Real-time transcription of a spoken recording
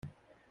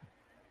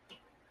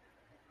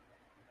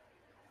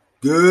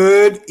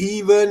Good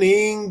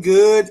evening,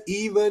 good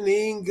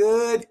evening,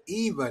 good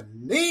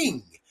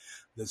evening.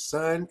 The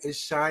sun is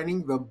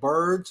shining, the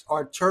birds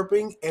are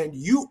chirping, and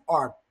you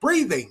are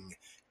breathing.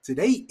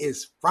 Today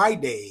is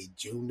Friday,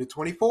 June the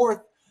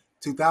 24th,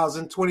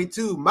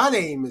 2022. My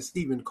name is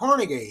Stephen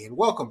Carnegie, and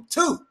welcome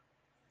to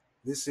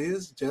This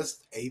Is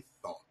Just a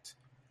Thought.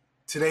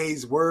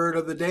 Today's word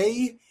of the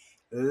day,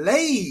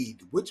 laid,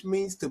 which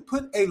means to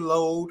put a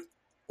load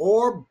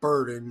or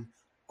burden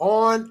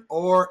on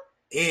or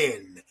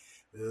in.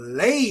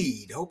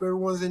 Laid. Hope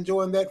everyone's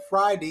enjoying that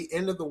Friday.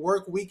 End of the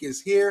work week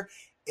is here.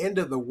 End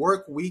of the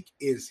work week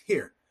is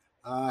here.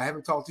 I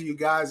haven't talked to you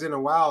guys in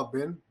a while.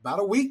 Been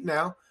about a week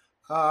now.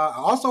 I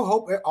also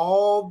hope that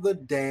all the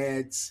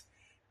dads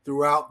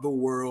throughout the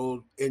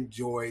world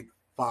enjoyed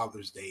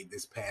Father's Day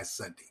this past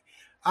Sunday.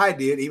 I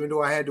did, even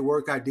though I had to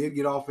work, I did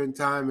get off in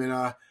time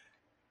and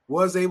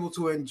was able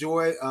to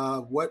enjoy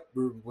what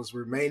was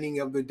remaining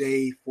of the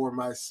day for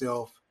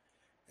myself.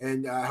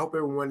 And I hope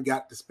everyone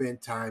got to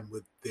spend time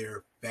with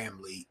their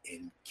family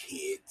and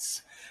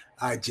kids.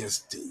 I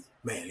just do.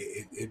 Man,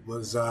 it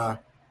was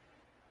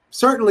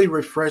certainly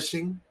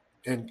refreshing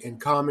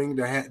and calming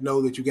to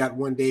know that you got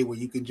one day where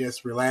you can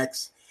just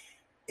relax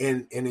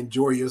and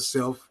enjoy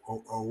yourself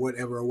or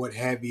whatever or what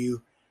have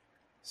you.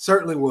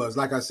 Certainly was.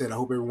 Like I said, I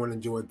hope everyone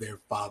enjoyed their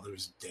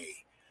Father's Day.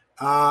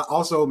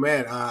 Also,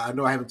 man, I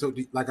know I haven't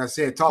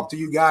talked to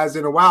you guys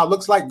in a while.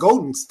 Looks like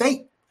Golden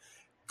State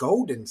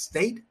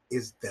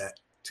is the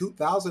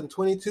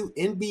 2022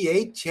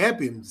 NBA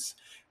champions.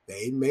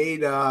 They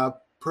made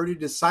pretty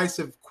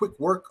decisive, quick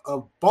work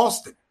of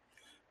Boston.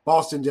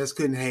 Boston just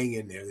couldn't hang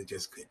in there. They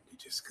just couldn't.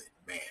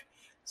 Man,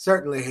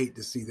 certainly hate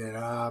to see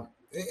that.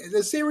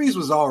 The series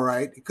was all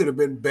right. It could have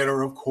been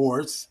better, of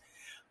course.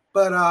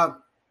 But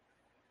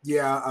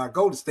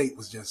Golden State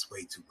was just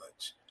way too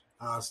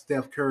much.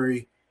 Steph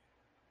Curry,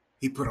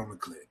 he put on the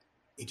clinic.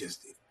 He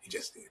just did.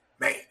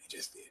 Man, he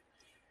just did.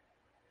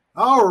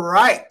 All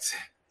right.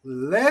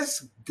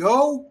 Let's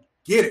go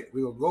get it.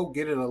 We'll go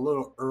get it a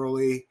little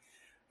early.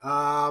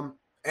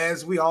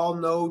 As we all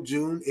know,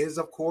 June is,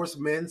 of course,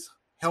 Men's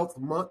Health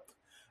Month.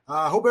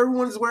 I hope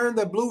everyone is wearing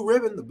the blue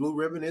ribbon. The blue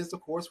ribbon is,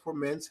 of course, for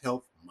Men's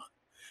Health Month.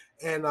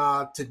 And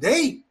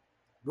today,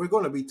 we're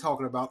going to be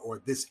talking about,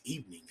 or this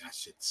evening, I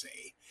should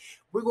say,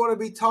 we're going to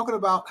be talking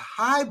about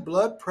high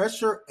blood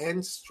pressure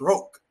and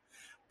stroke,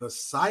 the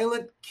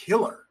silent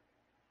killer.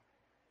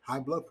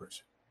 High blood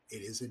pressure. It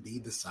is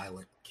indeed the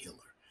silent killer.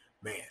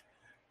 Man.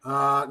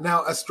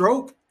 Now, a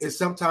stroke is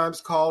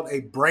sometimes called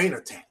a brain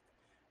attack.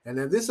 And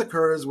then this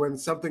occurs when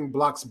something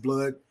blocks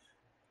the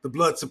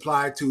blood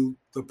supply to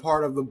the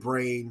part of the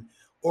brain,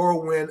 or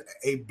when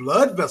a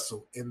blood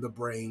vessel in the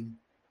brain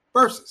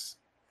bursts.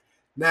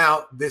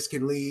 Now, this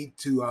can lead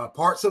to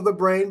parts of the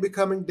brain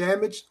becoming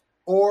damaged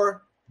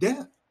or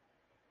death.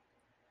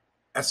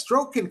 A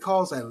stroke can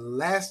cause a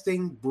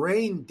lasting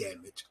brain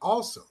damage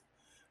also.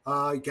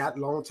 You got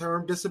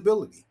long-term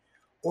disability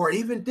or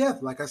even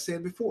death, like I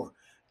said before.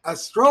 A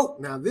stroke,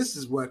 now this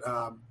is what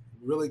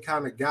really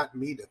kind of got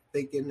me to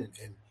thinking,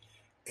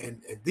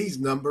 and these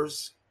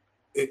numbers,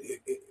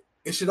 it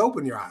should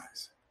open your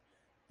eyes.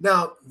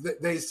 Now,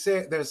 they're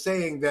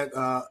saying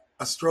that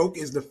a stroke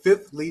is the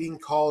fifth leading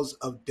cause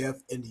of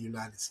death in the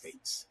United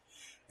States.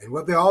 And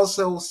what they're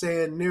also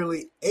saying,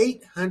 nearly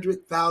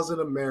 800,000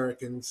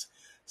 Americans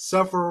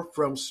suffer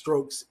from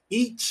strokes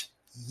each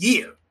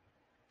year.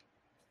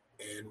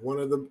 And one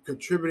of the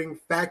contributing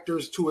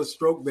factors to a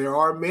stroke, there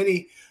are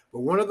many, but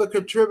one of the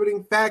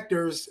contributing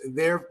factors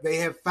they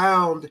have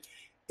found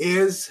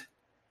is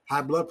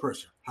high blood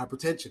pressure,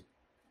 hypertension,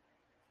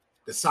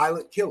 the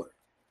silent killer.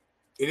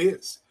 It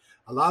is.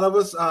 A lot of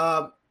us,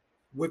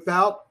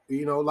 without,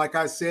 like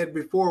I said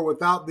before,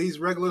 without these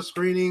regular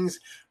screenings,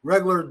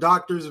 regular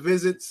doctor's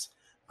visits,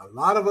 a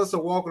lot of us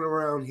are walking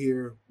around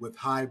here with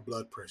high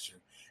blood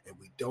pressure, and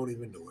we don't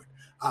even know it.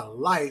 Our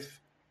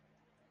life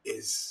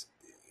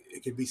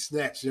it can be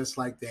snatched just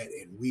like that,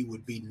 and we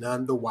would be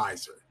none the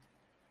wiser.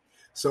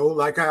 So,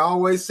 like I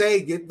always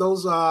say, get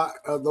those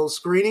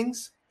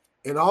screenings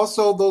and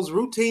also those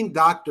routine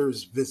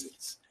doctor's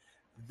visits.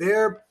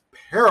 They're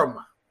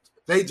paramount.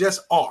 They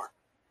just are.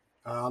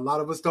 A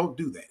lot of us don't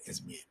do that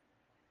as men.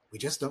 We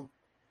just don't.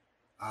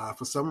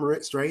 For some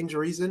strange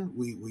reason,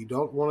 we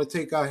don't want to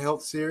take our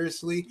health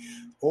seriously,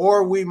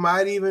 or we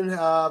might even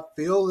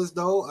feel as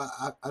though,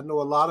 I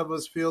know a lot of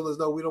us feel as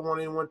though we don't want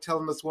anyone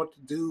telling us what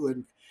to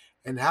do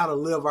and how to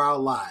live our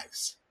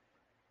lives.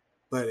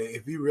 But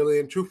if you really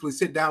and truthfully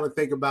sit down and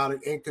think about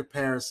it in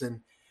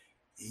comparison,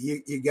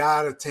 you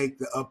got to take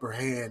the upper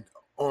hand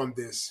on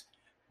this,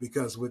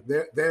 because with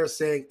they're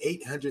saying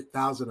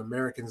 800,000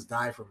 Americans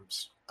die from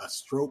a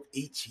stroke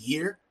each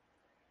year.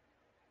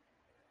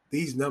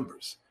 These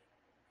numbers.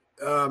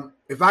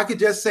 If I could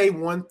just say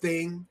one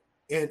thing,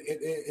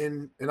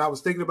 and I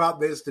was thinking about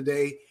this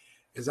today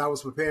as I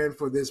was preparing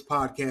for this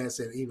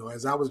podcast, and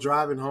as I was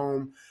driving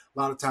home, a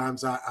lot of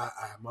times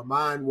my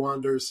mind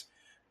wanders,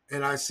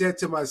 and I said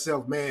to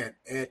myself, man,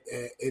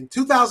 in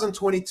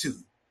 2022,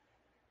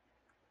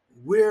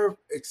 we're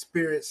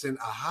experiencing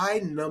a high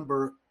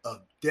number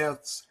of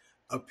deaths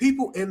of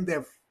people in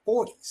their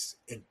 40s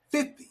and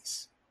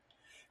 50s.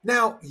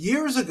 Now,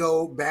 years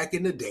ago, back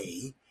in the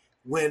day,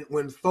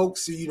 when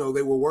folks, they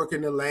were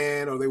working the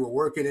land or they were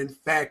working in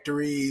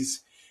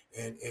factories,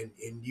 and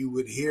you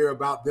would hear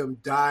about them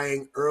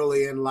dying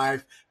early in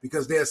life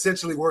because they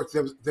essentially worked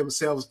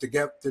themselves to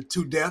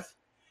death.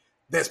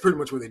 That's pretty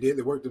much what they did.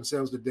 They worked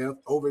themselves to death,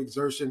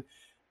 overexertion.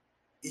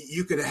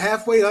 You could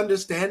halfway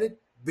understand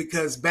it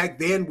because back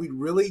then we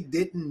really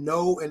didn't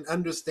know and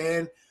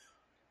understand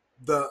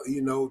the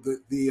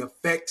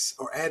effects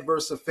or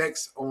adverse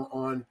effects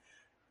on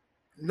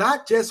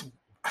not just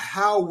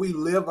how we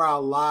live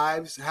our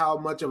lives, how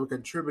much of a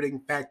contributing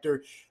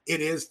factor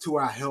it is to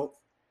our health.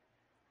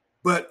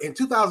 But in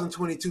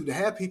 2022, to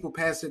have people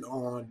pass it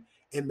on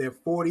in their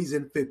 40s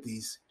and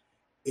 50s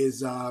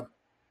is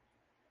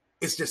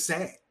it's just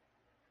sad.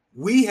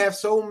 We have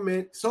so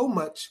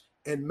much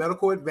in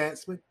medical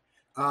advancement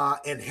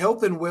and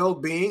health and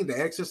well-being, the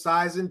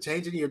exercising,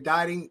 changing your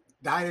dieting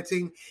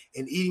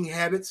and eating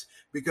habits,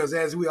 because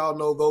as we all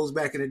know, those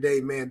back in the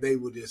day, man, they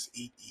would just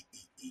eat,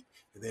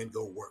 and then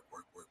go work.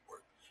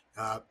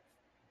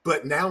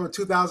 But now in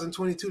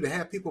 2022, to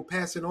have people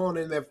passing on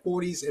in their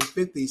 40s and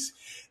 50s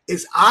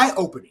is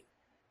eye-opening.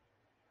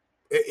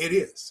 It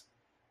is.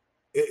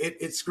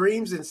 It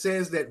screams and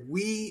says that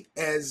we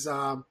as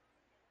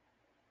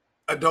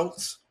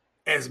adults,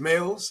 as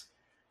males,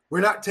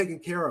 we're not taking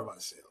care of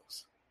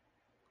ourselves.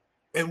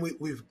 And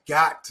we've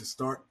got to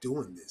start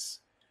doing this.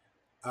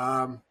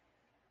 I'm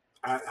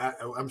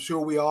sure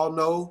we all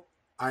know.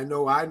 I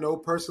know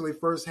personally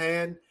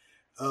firsthand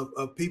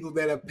of people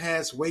that have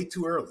passed way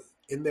too early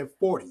in their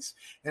 40s.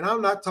 And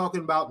I'm not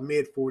talking about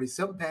mid 40s.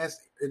 Some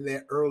passed in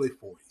their early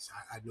 40s.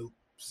 I knew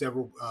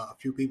a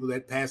few people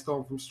that passed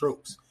on from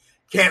strokes,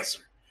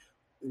 cancer,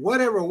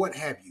 whatever, what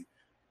have you.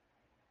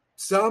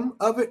 Some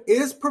of it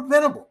is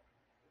preventable.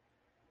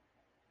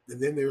 And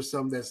then there's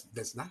some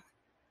that's not.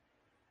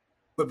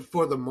 But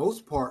for the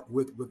most part,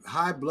 with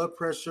high blood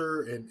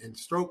pressure and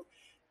stroke,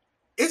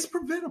 it's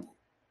preventable.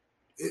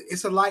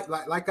 It's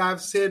like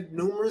I've said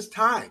numerous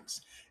times,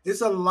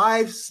 it's a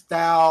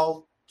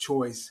lifestyle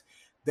choice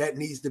that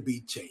needs to be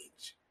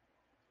changed.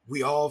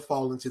 We all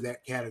fall into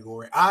that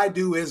category. I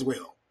do as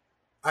well.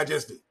 I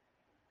just do.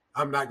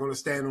 I'm not going to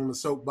stand on the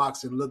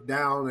soapbox and look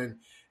down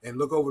and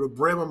look over the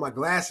brim of my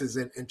glasses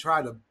and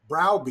try to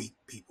browbeat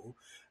people.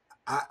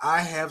 I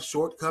have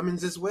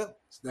shortcomings as well.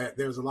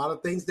 There's a lot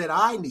of things that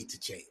I need to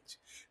change.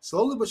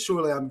 Slowly but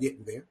surely, I'm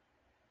getting there.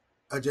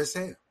 I just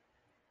am.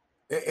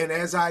 And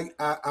as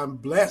I'm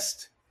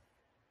blessed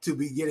to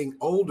be getting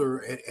older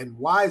and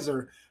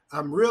wiser,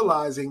 I'm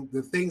realizing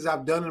the things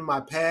I've done in my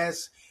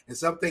past and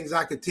some things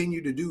I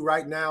continue to do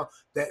right now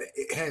that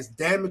it has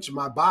damaged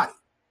my body.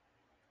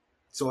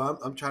 So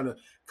I'm trying to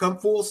come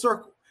full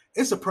circle.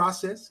 It's a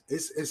process.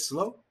 It's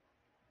slow,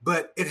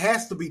 but it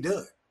has to be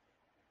done.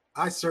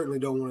 I certainly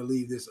don't want to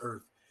leave this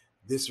earth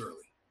this early.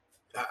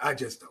 I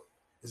just don't.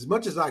 As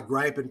much as I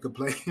gripe and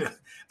complain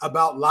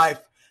about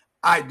life,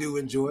 I do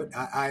enjoy it.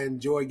 I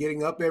enjoy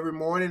getting up every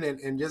morning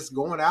and just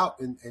going out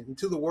and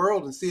into the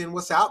world and seeing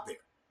what's out there.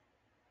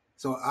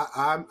 So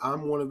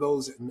I'm one of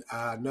those.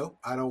 No,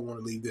 I don't want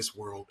to leave this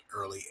world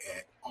early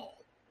at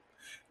all.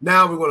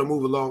 Now we're going to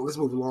move along. Let's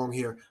move along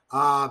here.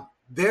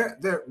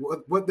 They're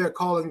what they're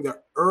calling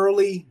the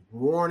early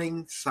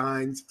warning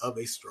signs of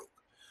a stroke.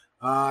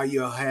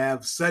 You'll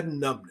have sudden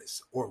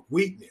numbness or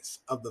weakness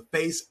of the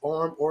face,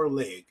 arm, or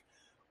leg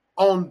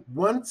on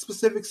one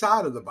specific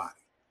side of the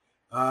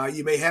body.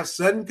 You may have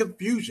sudden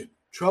confusion,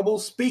 trouble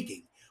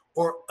speaking,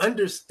 or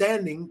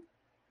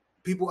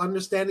people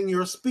understanding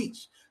your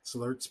speech,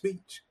 slurred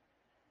speech.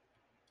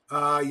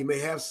 You may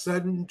have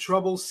sudden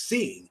trouble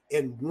seeing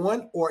in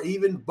one or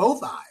even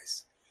both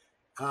eyes,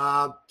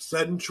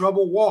 sudden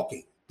trouble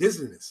walking,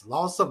 dizziness,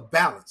 loss of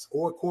balance,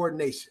 or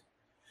coordination.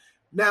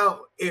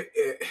 Now,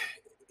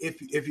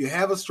 if you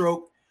have a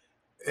stroke,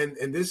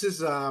 and this is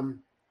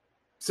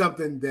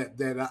something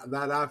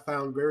that I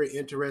found very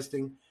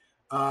interesting,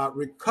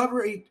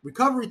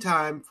 recovery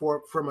time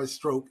from a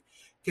stroke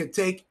can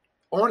take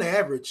on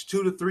average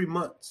 2 to 3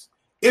 months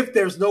if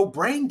there's no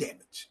brain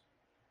damage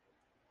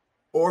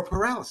or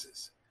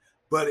paralysis.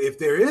 But if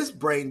there is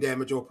brain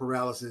damage or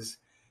paralysis,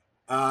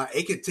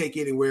 it could take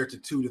anywhere to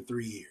 2 to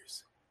 3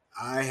 years.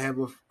 I have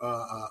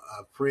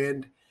a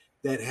friend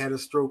that had a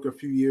stroke a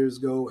few years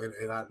ago, and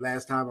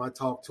last time I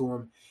talked to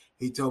him,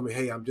 he told me,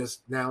 "Hey, I'm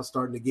just now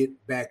starting to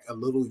get back a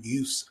little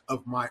use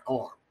of my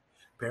arm."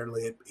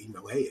 Apparently,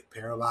 it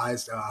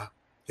paralyzed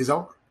his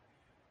arm.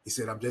 He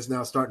said, "I'm just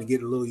now starting to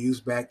get a little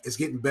use back. It's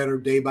getting better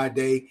day by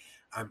day.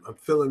 I'm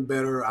feeling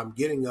better. I'm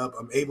getting up.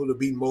 I'm able to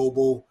be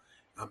mobile.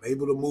 I'm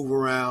able to move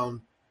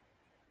around."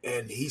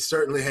 And he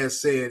certainly has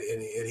said,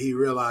 and he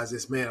realized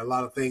this, man, a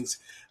lot of things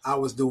I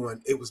was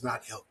doing, it was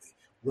not healthy.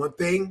 One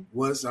thing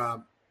was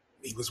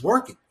he was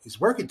working. He's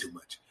working too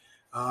much.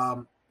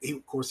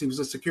 Of course, he was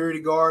a security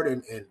guard,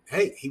 and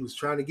hey, he was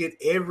trying to get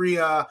every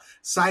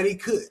sight he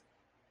could.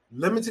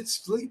 Limited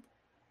sleep.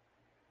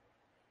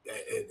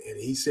 And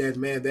he said,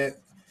 man, that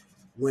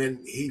when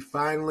he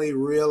finally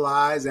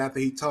realized after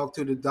he talked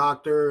to the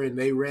doctor and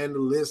they ran the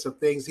list of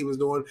things he was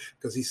doing,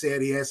 because he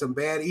said he had some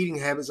bad eating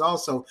habits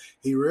also,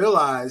 he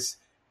realized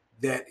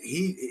that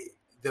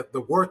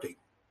the working,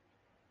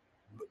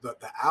 the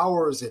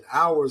hours and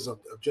hours of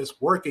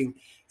just working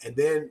and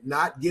then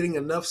not getting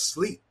enough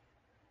sleep.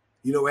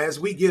 As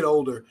we get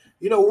older,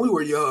 when we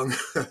were young,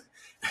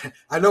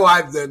 I know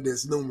I've done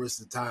this numerous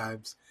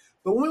times,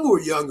 but when we were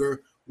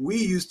younger, we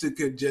used to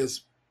could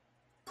just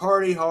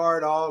party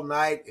hard all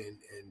night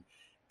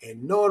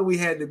and knowing we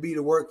had to be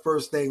to work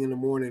first thing in the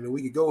morning, and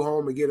we could go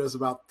home and get us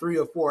about 3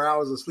 or 4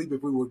 hours of sleep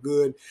if we were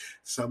good.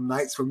 Some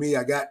nights for me,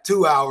 I got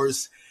 2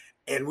 hours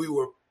and we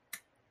were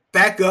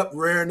back up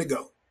raring to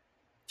go.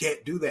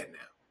 Can't do that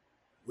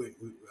now.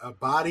 Our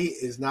body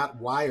is not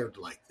wired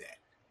like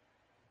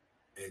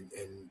that.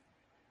 And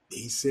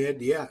he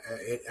said, yeah,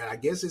 I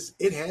guess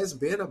it has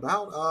been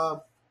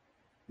about,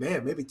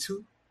 maybe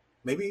 2,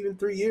 maybe even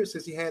 3 years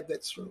since he had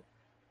that stroke.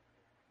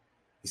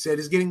 He said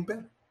it's getting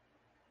better.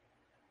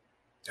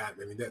 I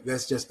mean,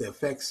 that's just the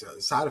effects,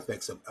 side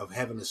effects of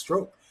having a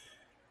stroke.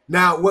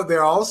 Now, what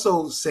they're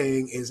also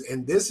saying is,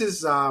 and this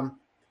is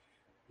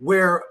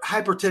where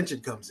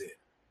hypertension comes in,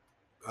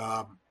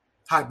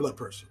 high blood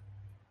pressure.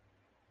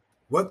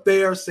 What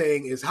they are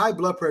saying is high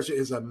blood pressure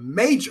is a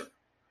major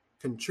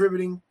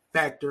contributing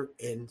factor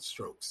in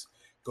strokes.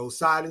 Go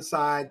side and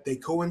side. They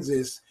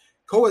coexist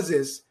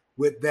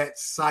with that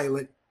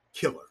silent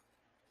killer.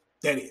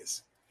 That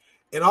is.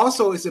 And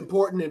also it's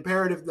important,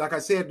 imperative, like I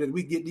said, that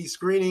we get these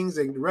screenings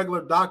and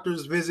regular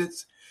doctor's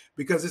visits,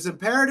 because it's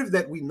imperative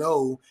that we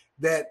know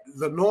that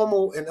the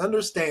normal and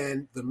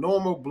understand the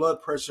normal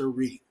blood pressure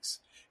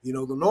readings. The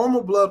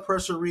normal blood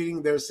pressure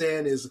reading they're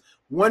saying is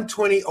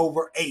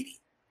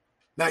 120/80.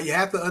 Now you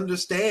have to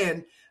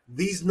understand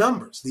these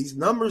numbers. These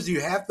numbers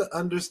you have to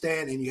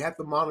understand, and you have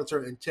to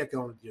monitor and check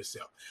on it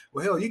yourself.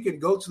 Well, hell, you can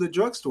go to the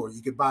drugstore.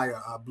 You can buy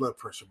a blood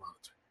pressure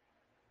monitor.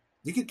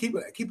 You can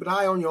keep an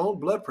eye on your own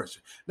blood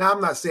pressure. Now, I'm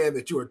not saying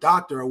that you're a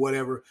doctor or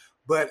whatever,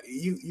 but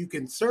you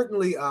can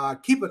certainly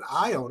keep an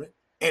eye on it.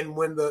 And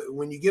when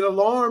you get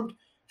alarmed,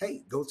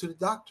 hey, go to the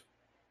doctor.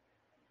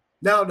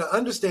 Now, to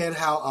understand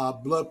how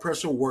blood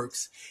pressure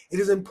works, it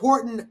is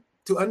important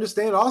to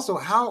understand also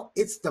how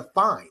it's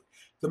defined,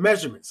 the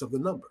measurements of the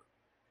number.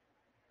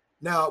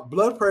 Now,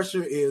 blood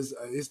pressure is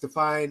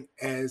defined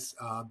as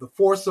the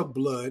force of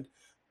blood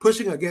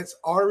pushing against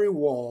artery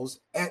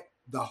walls as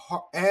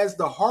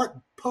the heart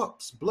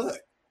pumps blood.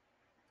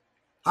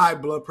 High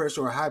blood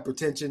pressure or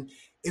hypertension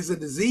is a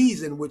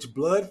disease in which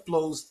blood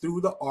flows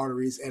through the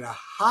arteries at a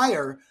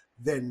higher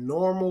than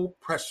normal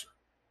pressure.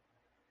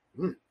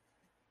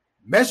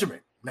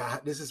 Measurement. Now,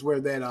 this is where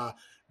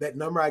that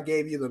number I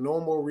gave you, the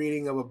normal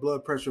reading of a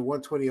blood pressure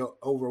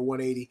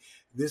 120/180.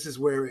 This is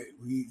where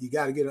you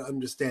got to get an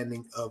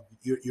understanding of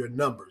your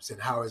numbers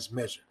and how it's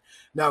measured.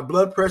 Now,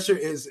 blood pressure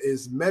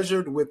is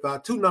measured with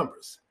 2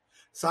 numbers.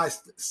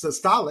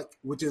 Systolic,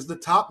 which is the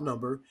top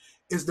number,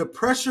 is the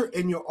pressure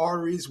in your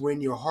arteries when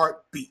your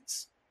heart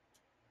beats.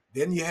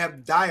 Then you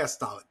have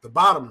diastolic, the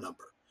bottom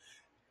number.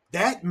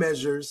 That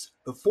measures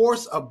the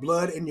force of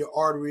blood in your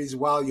arteries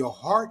while your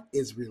heart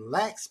is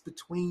relaxed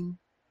between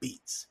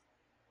beats.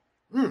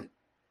 Now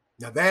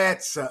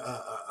that's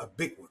a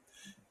big one.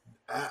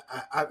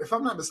 If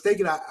I'm not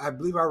mistaken, I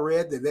believe I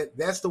read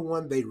that's the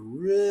one they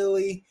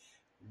really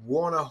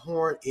want to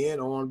horn in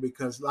on,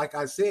 because, like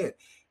I said,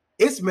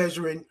 it's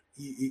measuring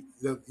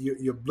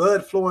your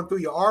blood flowing through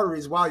your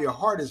arteries while your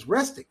heart is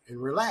resting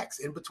and relaxed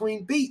in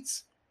between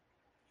beats.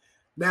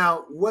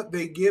 Now, what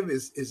they give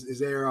is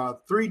there are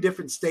 3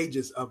 different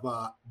stages of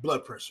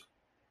blood pressure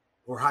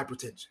or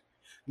hypertension.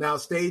 Now,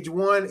 stage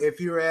 1, if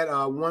you're at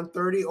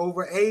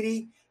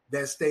 130/80,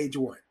 that's stage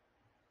 1.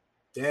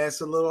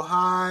 That's a little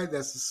high.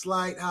 That's a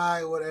slight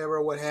high,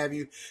 whatever, what have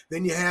you.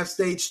 Then you have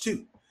stage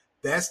 2.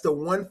 That's the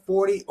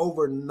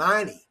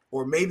 140/90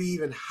 or maybe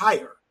even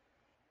higher.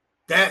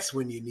 That's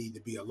when you need to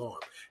be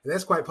alarmed. And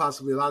that's quite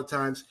possibly a lot of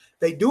times.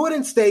 They do it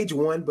in stage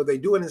 1, but they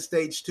do it in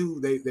stage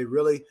 2. They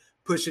really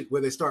push it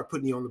where they start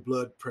putting you on the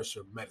blood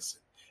pressure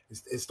medicine and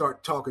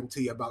start talking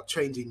to you about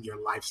changing your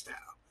lifestyle,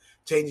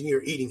 changing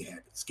your eating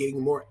habits,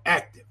 getting more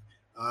active,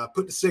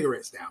 put the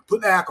cigarettes down,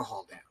 put the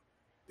alcohol down.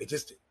 They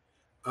just do.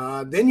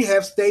 Then you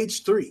have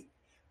stage 3.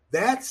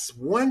 That's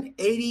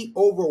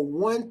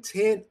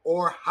 180/110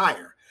 or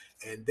higher.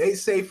 And they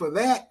say for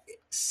that,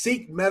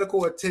 seek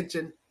medical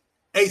attention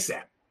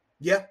ASAP.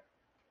 Yeah,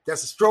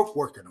 that's a stroke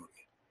working on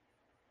you.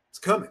 It's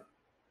coming.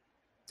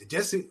 It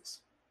just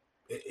is.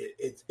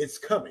 It's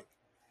coming.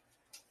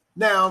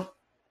 Now,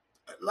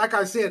 like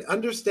I said,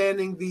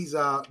 understanding these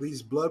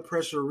blood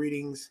pressure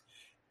readings,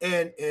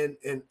 and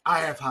I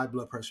have high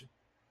blood pressure.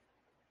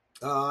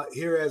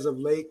 Here as of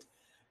late,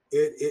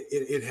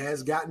 it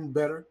has gotten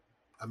better.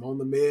 I'm on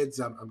the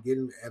meds. I'm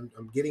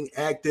getting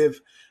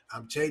active.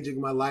 I'm changing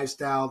my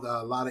lifestyle.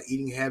 A lot of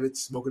eating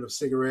habits, smoking of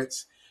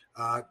cigarettes,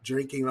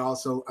 drinking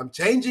also. I'm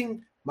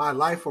changing my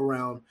life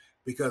around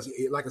because,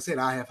 like I said,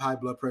 I have high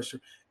blood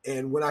pressure.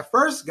 And when I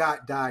first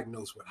got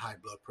diagnosed with high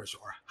blood pressure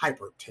or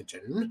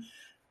hypertension,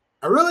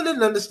 I really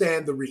didn't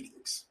understand the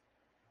readings.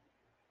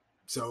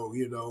 So,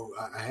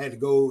 I had to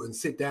go and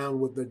sit down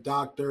with the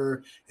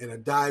doctor and a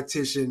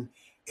dietitian,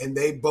 and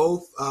they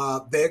both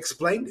they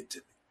explained it to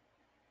me.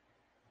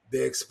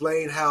 They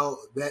explained how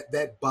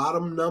that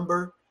bottom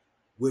number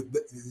with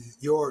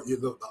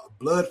the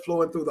blood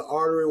flowing through the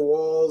artery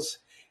walls,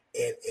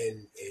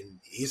 and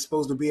you're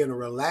supposed to be in a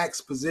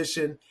relaxed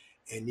position,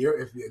 and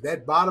if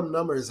that bottom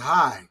number is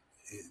high,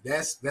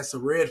 that's a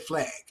red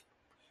flag.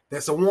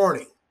 That's a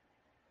warning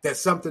that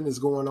something is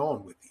going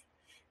on with you.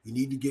 You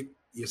need to get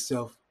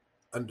yourself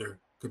under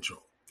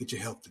control. Get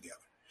your health together.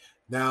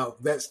 Now,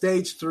 that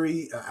stage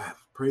 3,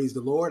 praise the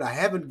Lord, I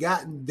haven't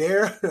gotten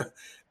there.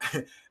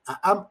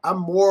 I'm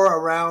more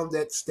around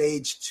that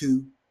stage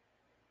 2.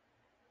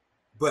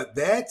 But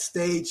that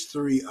stage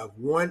 3 of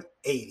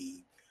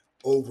 180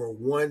 over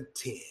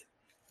 110,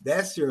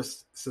 that's your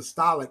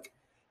systolic,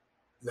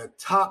 the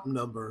top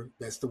number,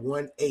 that's the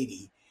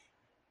 180,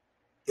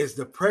 is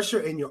the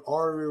pressure in your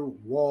artery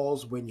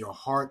walls when your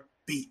heart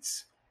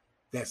beats.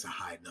 That's a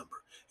high number.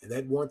 And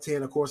that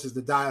 110, of course, is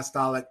the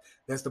diastolic.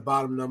 That's the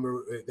bottom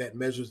number that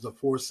measures the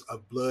force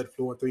of blood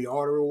flowing through your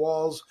artery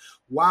walls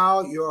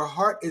while your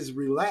heart is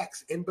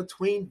relaxed in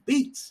between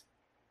beats.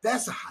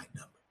 That's a high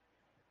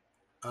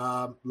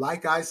number.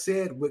 Like I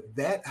said, with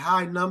that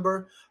high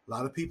number, a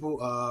lot of people,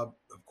 of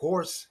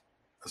course,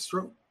 a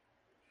stroke.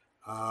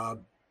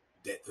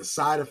 The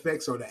side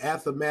effects or the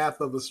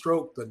aftermath of a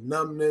stroke, the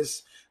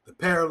numbness, the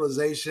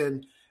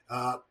paralyzation,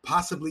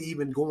 possibly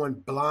even going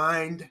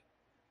blind.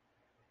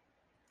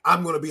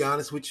 I'm going to be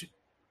honest with you.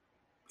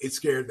 It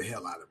scared the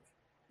hell out of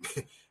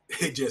me.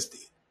 It just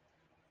did.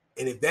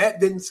 And if that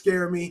didn't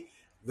scare me,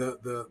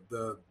 the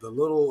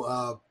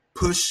little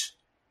push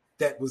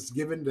that was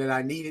given that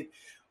I needed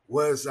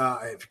was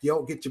if you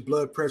don't get your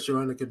blood pressure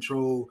under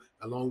control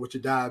along with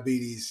your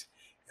diabetes,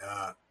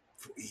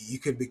 you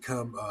can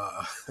become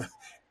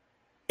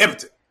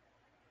impotent,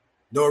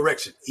 no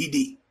erection, ED.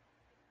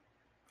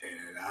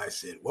 And I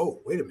said, whoa,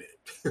 wait a minute.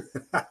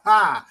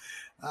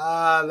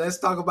 Let's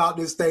talk about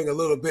this thing a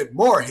little bit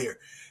more here.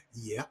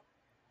 Yeah.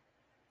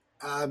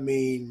 I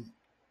mean,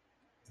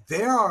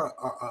 there are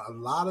a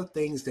lot of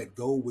things that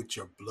go with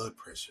your blood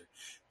pressure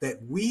that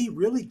we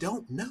really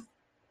don't know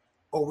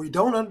or we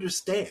don't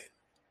understand.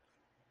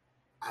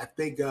 I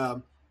think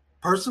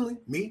personally,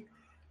 me,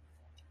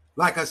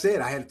 like I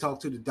said, I had to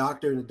talk to the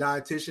doctor and the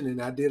dietitian, and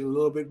I did a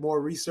little bit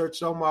more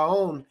research on my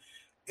own.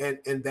 And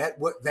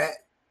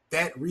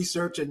that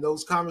research and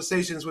those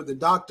conversations with the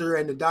doctor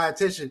and the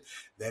dietitian,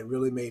 that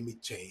really made me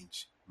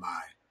change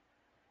my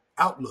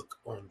outlook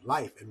on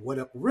life and what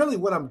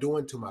I'm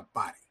doing to my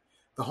body,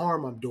 the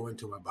harm I'm doing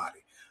to my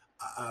body.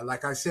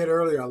 Like I said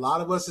earlier, a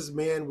lot of us as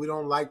men, we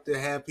don't like to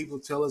have people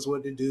tell us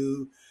what to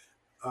do.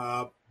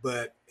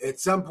 But at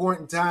some point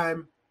in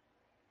time,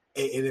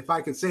 and if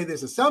I could say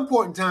this, at some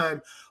point in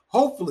time,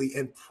 hopefully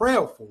and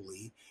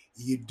prayerfully,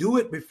 you do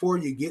it before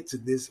you get to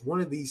this one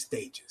of these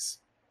stages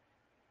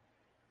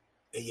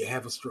and you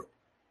have a stroke.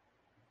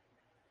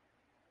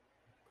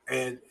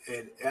 And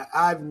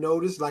I've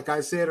noticed, like I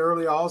said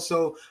earlier,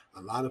 also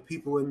a lot of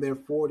people in their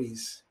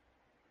 40s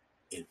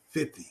and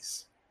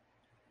 50s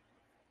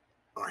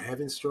are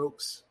having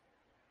strokes.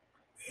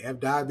 They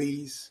have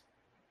diabetes.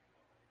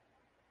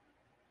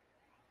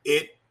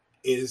 It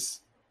is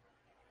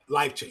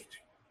life-changing.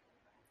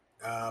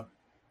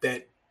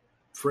 That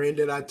friend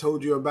that I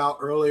told you about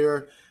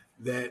earlier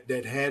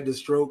that had the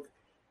stroke,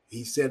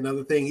 he said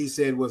another thing he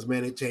said was,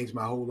 man, it changed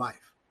my whole life.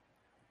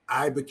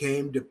 I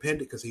became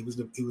dependent because he was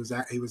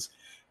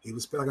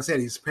like I said,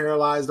 he's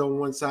paralyzed on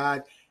one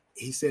side.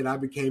 He said I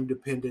became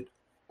dependent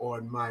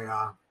on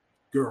my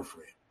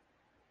girlfriend.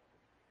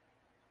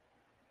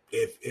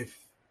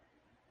 If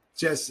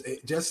just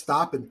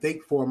stop and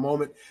think for a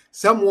moment,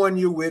 someone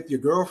you're with, your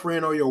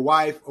girlfriend or your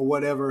wife or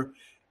whatever,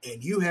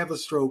 and you have a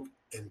stroke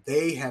and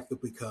they have to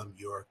become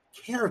your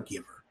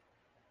caregiver.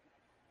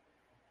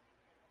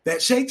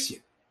 That shakes you.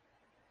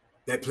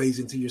 That plays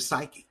into your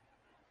psyche.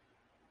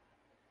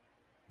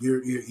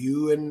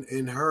 You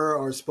and her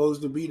are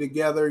supposed to be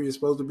together. You're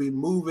supposed to be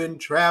moving,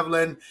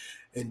 traveling,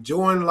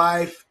 enjoying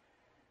life.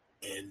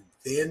 And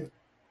then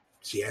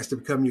she has to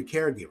become your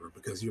caregiver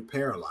because you're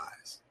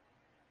paralyzed.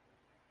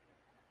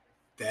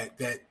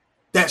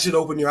 That should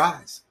open your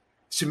eyes.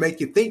 Should make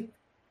you think.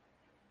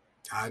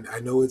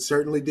 I know it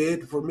certainly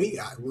did for me.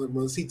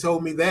 Once he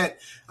told me that,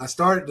 I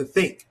started to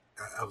think.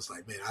 I was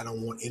like, man, I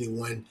don't want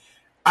anyone.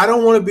 I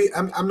don't want to be.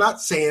 I'm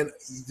not saying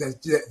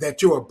that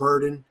you're a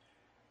burden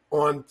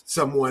on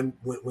someone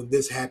when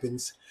this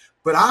happens,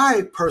 but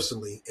I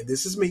personally, and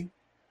this is me,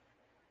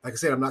 like I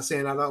said, I'm not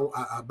saying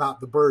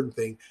about the burden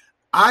thing.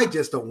 I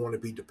just don't want to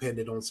be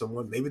dependent on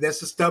someone. Maybe that's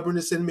the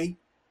stubbornness in me.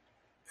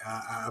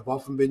 I've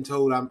often been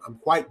told I'm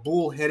quite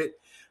bullheaded,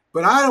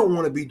 but I don't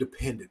want to be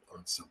dependent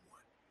on someone.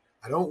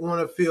 I don't want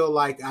to feel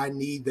like I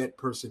need that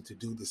person to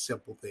do the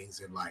simple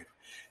things in life,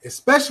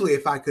 especially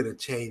if I could have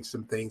changed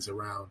some things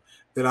around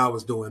that I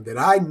was doing that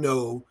I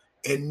know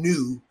and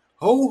knew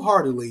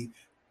wholeheartedly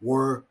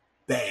were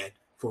bad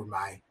for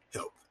my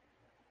health.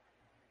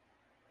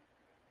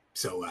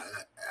 So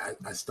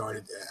I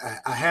started.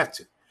 I have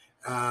to.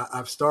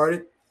 I've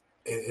started.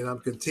 and I'm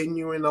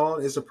continuing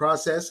on. It's a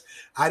process.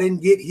 I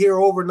didn't get here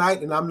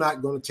overnight, and I'm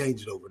not going to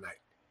change it overnight.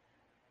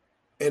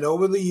 And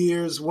over the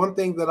years, one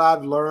thing that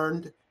I've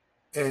learned,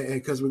 and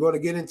because we're going to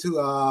get into,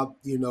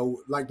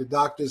 like the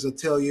doctors will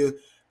tell you,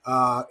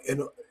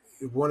 and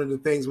one of the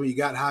things when you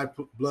got high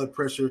blood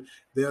pressure,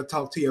 they'll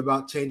talk to you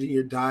about changing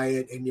your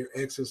diet and your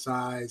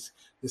exercise,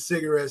 the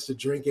cigarettes, the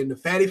drinking, the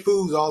fatty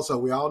foods also.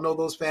 We all know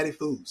those fatty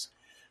foods.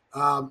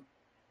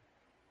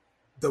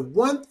 The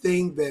one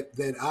thing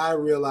that I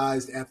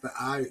realized after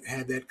I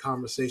had that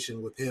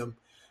conversation with him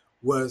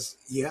was,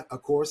 yeah,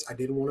 of course, I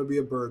didn't want to be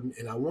a burden,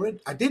 and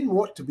I didn't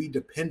want to be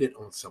dependent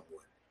on someone.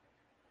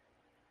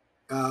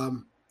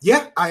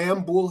 Yeah, I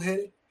am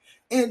bullheaded,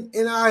 and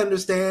I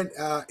understand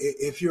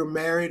if you're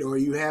married or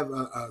you have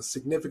a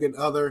significant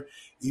other,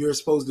 you're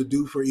supposed to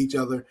do for each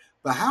other.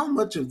 But how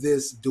much of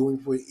this doing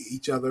for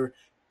each other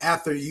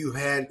after you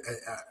had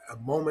a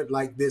moment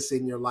like this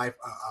in your life,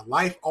 a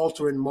life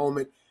altering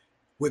moment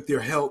with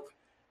your health,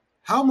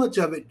 how much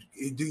of it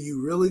do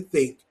you really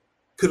think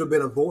could have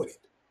been avoided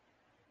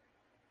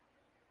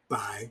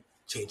by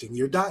changing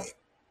your diet,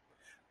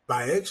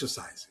 by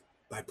exercising,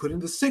 by putting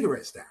the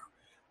cigarettes down,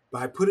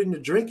 by putting the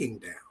drinking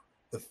down,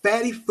 the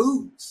fatty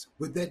foods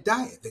with that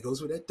diet that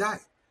goes with that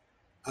diet?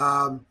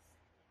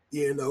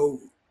 You know,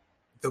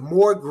 the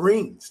more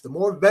greens, the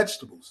more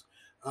vegetables.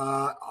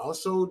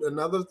 Also,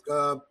 another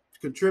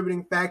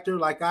contributing factor,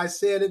 like I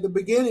said at the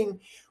beginning,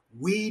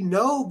 we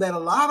know that a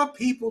lot of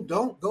people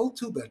don't go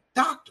to the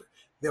doctor.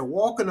 They're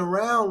walking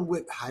around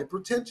with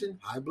hypertension,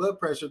 high blood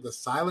pressure, the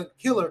silent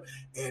killer,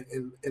 and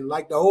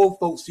like the old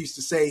folks used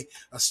to say,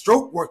 a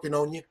stroke working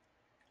on you,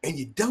 and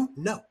you don't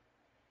know.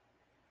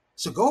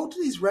 So go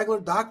to these regular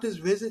doctor's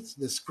visits,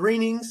 the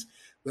screenings,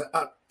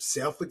 the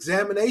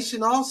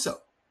self-examination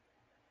also.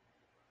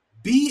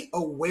 Be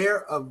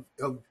aware of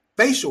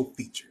facial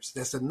features.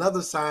 That's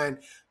another sign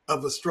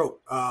of a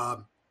stroke.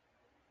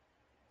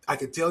 I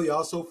can tell you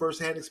also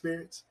firsthand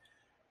experience.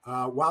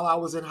 While I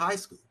was in high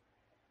school,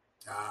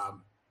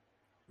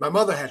 my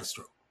mother had a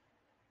stroke.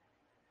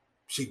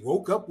 She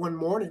woke up one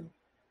morning,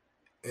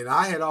 and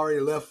I had already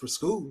left for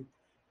school.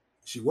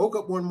 She woke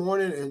up one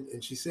morning,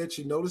 and she said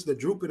she noticed the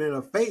drooping in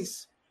her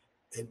face,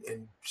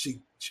 and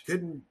she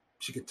could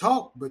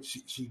talk, but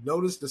she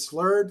noticed the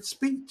slurred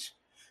speech.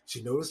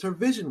 She noticed her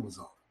vision was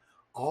off.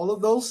 All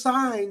of those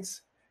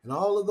signs, and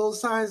all of those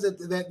signs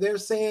that they're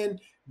saying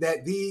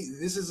that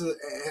this is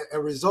a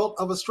result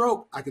of a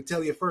stroke, I could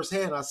tell you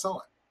firsthand, I saw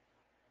it.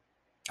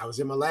 I was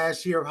in my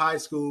last year of high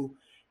school,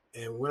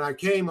 and when I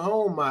came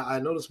home, I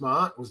noticed my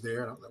aunt was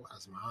there. And I was like,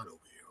 why's my aunt over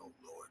here? Oh,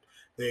 Lord.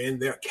 They're in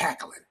there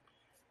cackling.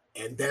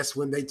 And that's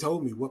when they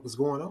told me what was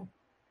going on.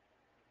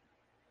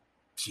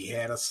 She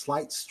had a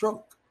slight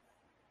stroke.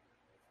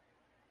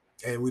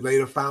 And we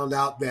later found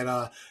out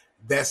that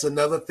that's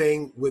another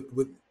thing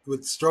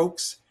with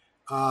strokes,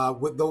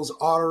 with those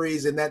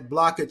arteries and that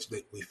blockage.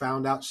 That we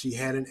found out she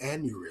had an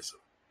aneurysm.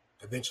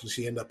 Eventually,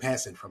 she ended up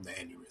passing from the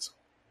aneurysm.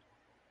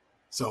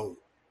 So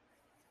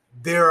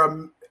there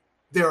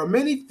are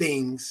many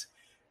things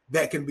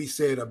that can be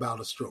said about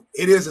a stroke.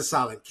 It is a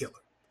silent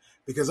killer,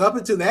 because up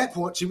until that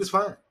point, she was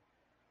fine.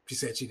 She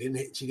said she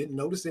didn't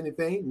notice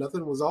anything.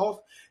 Nothing was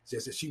off.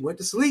 Just that she went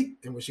to sleep,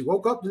 and when she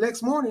woke up the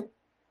next morning,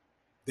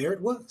 there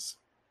it was.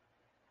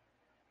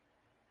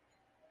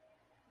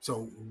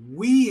 So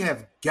we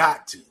have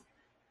got to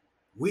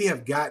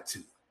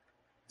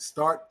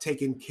start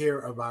taking care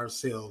of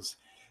ourselves,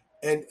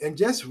 and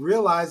just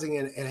realizing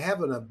and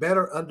having a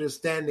better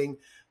understanding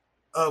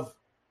of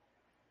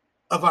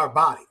our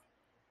body.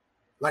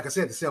 Like I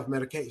said, the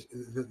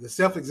self-medication, the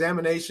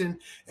self-examination,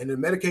 and the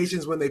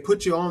medications when they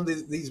put you on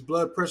these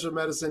blood pressure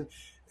medicine,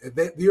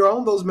 you're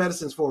on those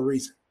medicines for a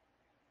reason.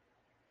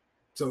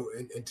 So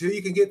until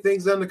you can get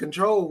things under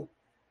control,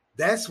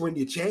 that's when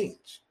you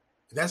change.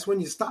 That's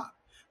when you stop.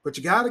 But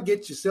you got to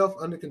get yourself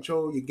under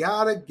control. You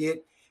got to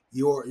get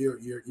your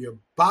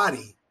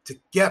body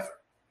together.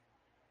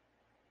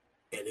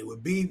 And it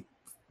would be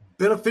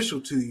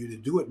beneficial to you to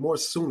do it more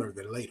sooner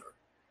than later.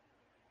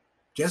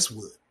 Just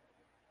would.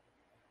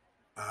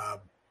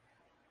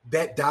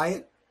 That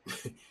diet,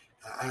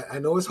 I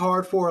know it's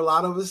hard for a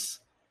lot of us.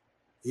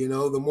 You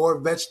know, the more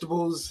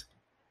vegetables,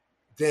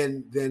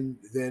 then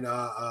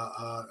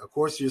of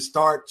course your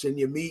starch and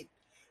your meat.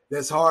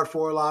 That's hard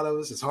for a lot of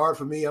us. It's hard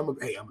for me. I'm a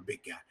big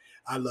guy.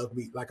 I love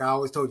meat. Like I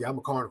always told you, I'm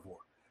a carnivore.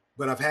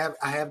 But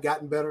I have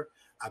gotten better.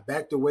 I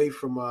backed away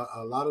from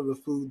a lot of the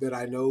food that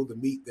I know, the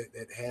meat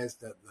that has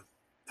the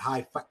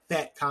high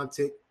fat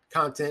content.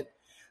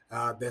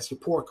 That's your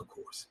pork, of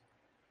course.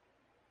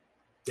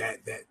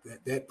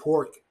 That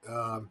pork,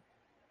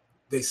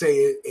 they say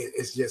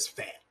it's just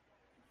fat.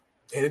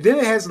 And then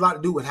it has a lot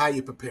to do with how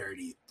you prepare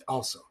it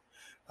also.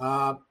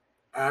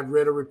 I've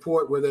read a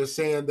report where they're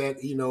saying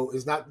that, you know,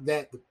 it's not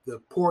that the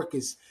pork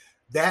is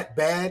that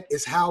bad,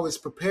 it's how it's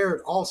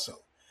prepared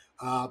also.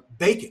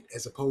 Bake it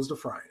as opposed to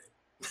frying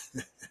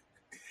it.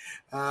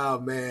 Oh,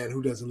 man,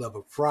 who doesn't love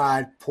a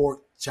fried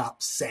pork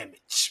chop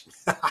sandwich?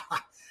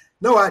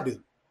 No, I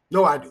do.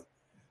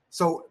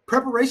 So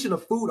preparation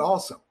of food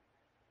also.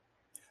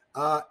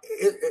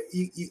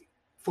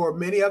 For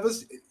many of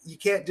us, you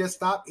can't just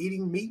stop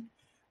eating meat.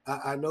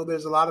 I know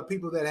there's a lot of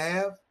people that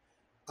have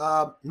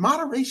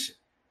moderation.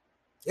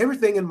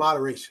 Everything in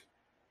moderation.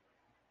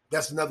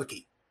 That's another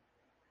key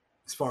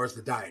as far as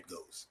the diet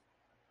goes.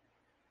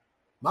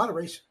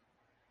 Moderation.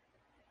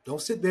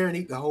 Don't sit there and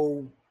eat the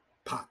whole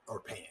pot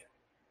or pan.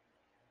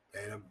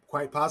 And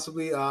quite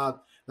possibly,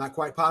 not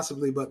quite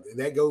possibly, but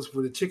that goes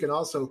for the chicken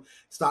also.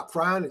 Stop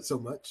frying it so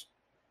much.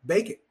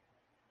 Bake it.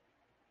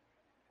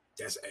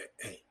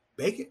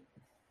 Bake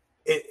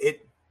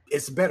it.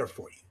 It's better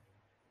for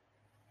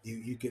you.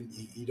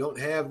 You don't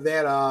have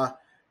that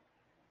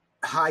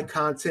high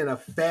content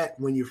of fat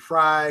when you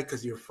fry,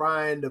 because you're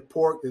frying the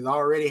pork that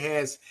already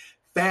has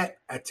fat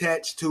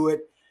attached to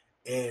it,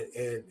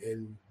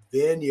 and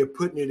then you're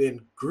putting it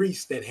in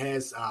grease that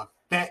has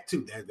fat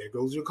too. There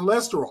goes your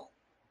cholesterol.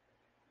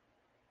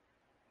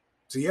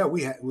 So yeah,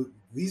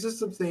 these are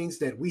some things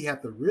that we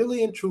have to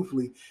really and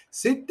truthfully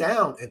sit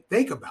down and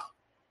think about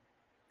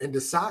and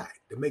decide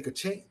to make a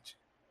change.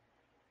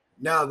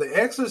 Now, the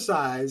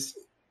exercise,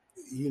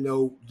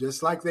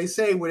 just like they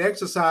say with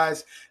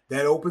exercise,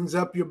 that opens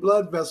up your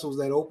blood vessels,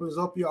 that opens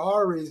up your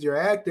arteries, you're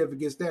active, it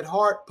gets that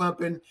heart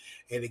pumping,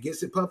 and it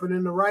gets it pumping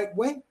in the right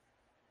way.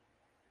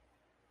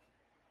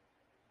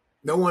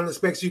 No one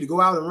expects you to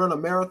go out and run a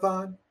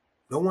marathon.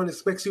 No one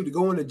expects you to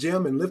go in the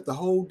gym and lift the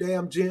whole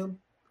damn gym.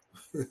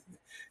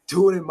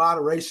 Do it in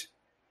moderation.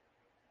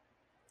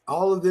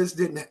 All of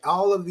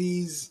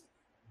these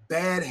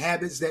bad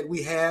habits that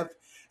we have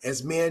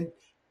as men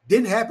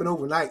didn't happen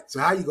overnight.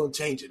 So how are you going to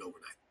change it overnight?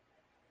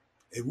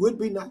 It would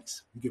be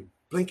nice. You could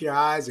blink your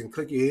eyes and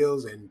click your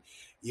heels and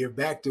you're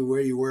back to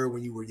where you were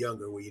when you were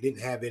younger, where you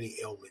didn't have any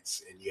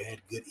ailments and you had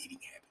good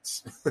eating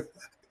habits.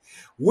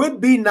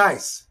 Would be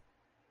nice.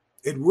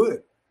 It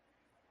would.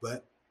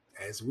 But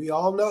as we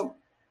all know,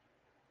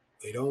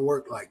 it don't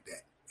work like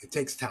that. It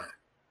takes time.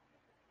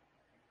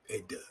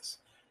 It does.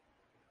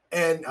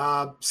 And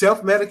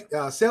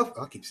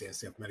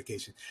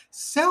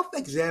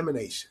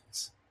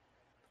self-examinations.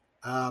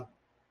 I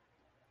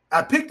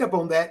picked up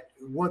on that.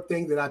 One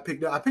thing that I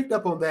picked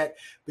up on that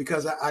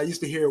because I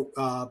used to hear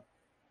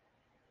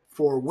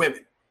for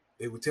women,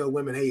 they would tell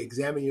women, hey,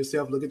 examine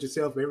yourself, look at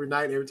yourself every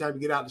night, every time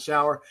you get out of the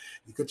shower,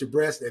 you cut your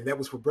breast, and that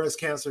was for breast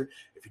cancer.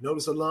 If you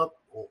notice a lump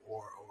or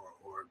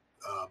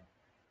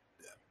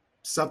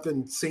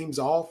something seems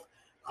off,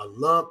 a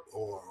lump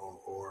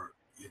or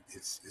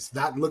it's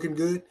not looking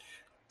good,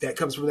 that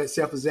comes from that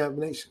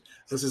self-examination.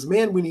 Because as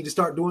men, we need to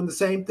start doing the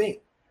same thing.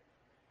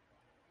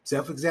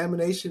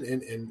 Self-examination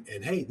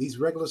and hey, these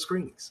regular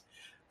screenings.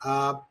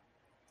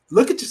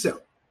 Look at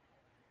yourself.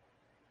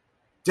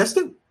 Just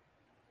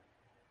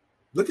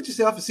look at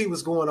yourself and see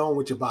what's going on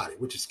with your body,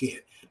 with your skin,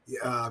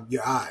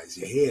 your eyes,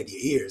 your head,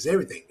 your ears,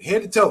 everything,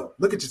 head to toe.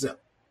 Look at yourself.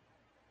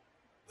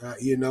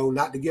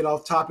 Not to get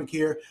off topic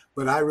here,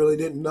 but I really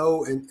didn't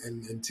know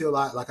until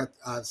I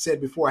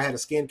said before, I had a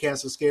skin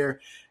cancer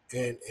scare,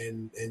 and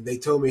they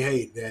told me,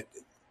 hey, that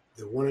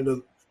one of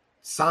the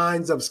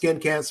signs of skin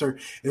cancer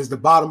is the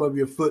bottom of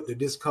your foot, the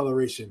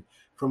discoloration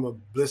from a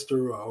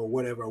blister or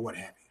whatever, or what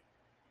have you.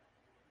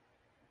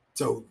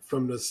 So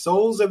from the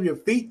soles of your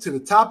feet to the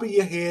top of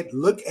your head,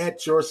 look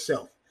at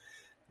yourself.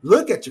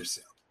 Look at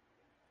yourself.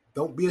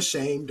 Don't be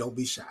ashamed. Don't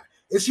be shy.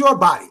 It's your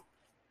body.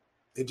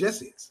 It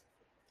just is.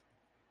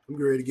 I'm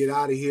ready to get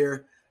out of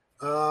here.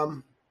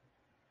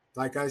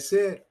 Like I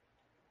said,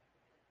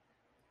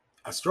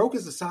 a stroke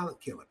is a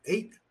silent killer.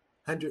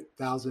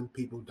 800,000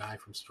 people die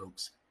from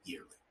strokes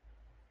yearly.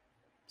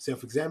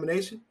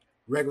 Self-examination,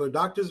 regular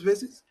doctor's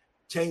visits,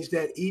 change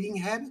that eating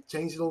habit,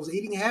 change those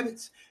eating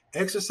habits,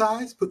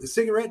 exercise, put the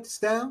cigarettes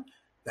down,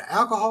 the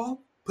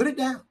alcohol, put it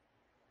down.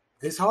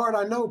 It's hard,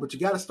 I know, but you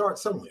got to start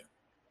somewhere.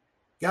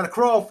 You got to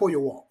crawl for your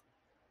walk.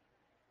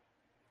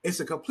 It's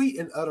a complete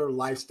and utter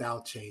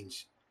lifestyle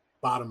change,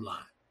 bottom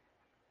line.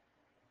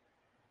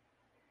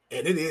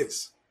 And it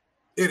is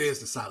the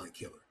silent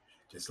killer.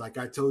 Just like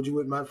I told you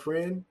with my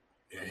friend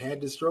that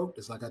had the stroke,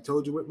 just like I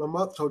told you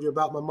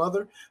about my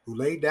mother who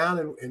laid down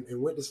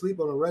and went to sleep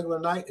on a regular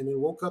night and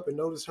then woke up and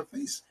noticed her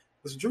face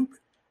was drooping.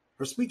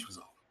 Her speech was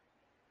off.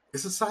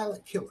 It's a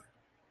silent killer.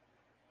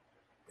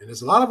 And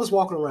there's a lot of us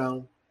walking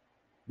around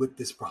with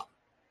this problem.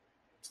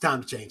 It's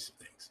time to change some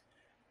things.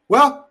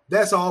 Well,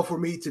 that's all for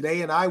me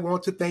today, and I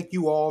want to thank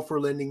you all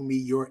for lending me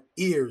your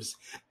ears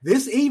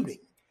this evening.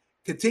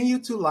 Continue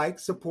to like,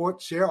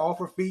 support, share,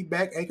 offer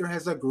feedback. Anchor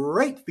has a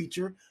great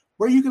feature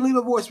where you can leave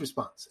a voice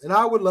response, and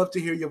I would love to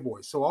hear your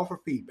voice, so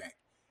offer feedback.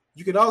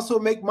 You can also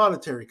make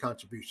monetary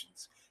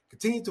contributions.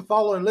 Continue to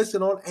follow and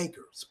listen on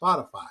Anchor,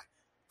 Spotify,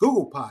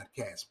 Google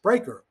Podcasts,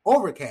 Breaker,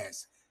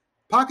 Overcast,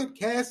 Pocket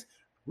Cast,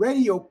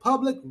 Radio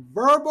Public,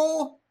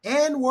 Verbal,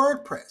 and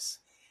WordPress.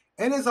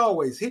 And as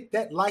always, hit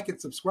that like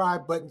and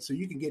subscribe button so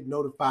you can get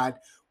notified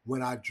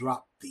when I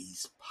drop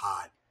these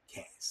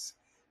podcasts.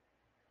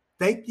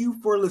 Thank you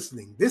for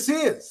listening. This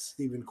is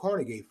Stephen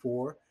Carnegie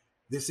for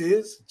This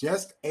Is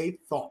Just a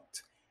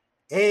Thought.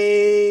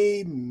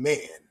 Amen.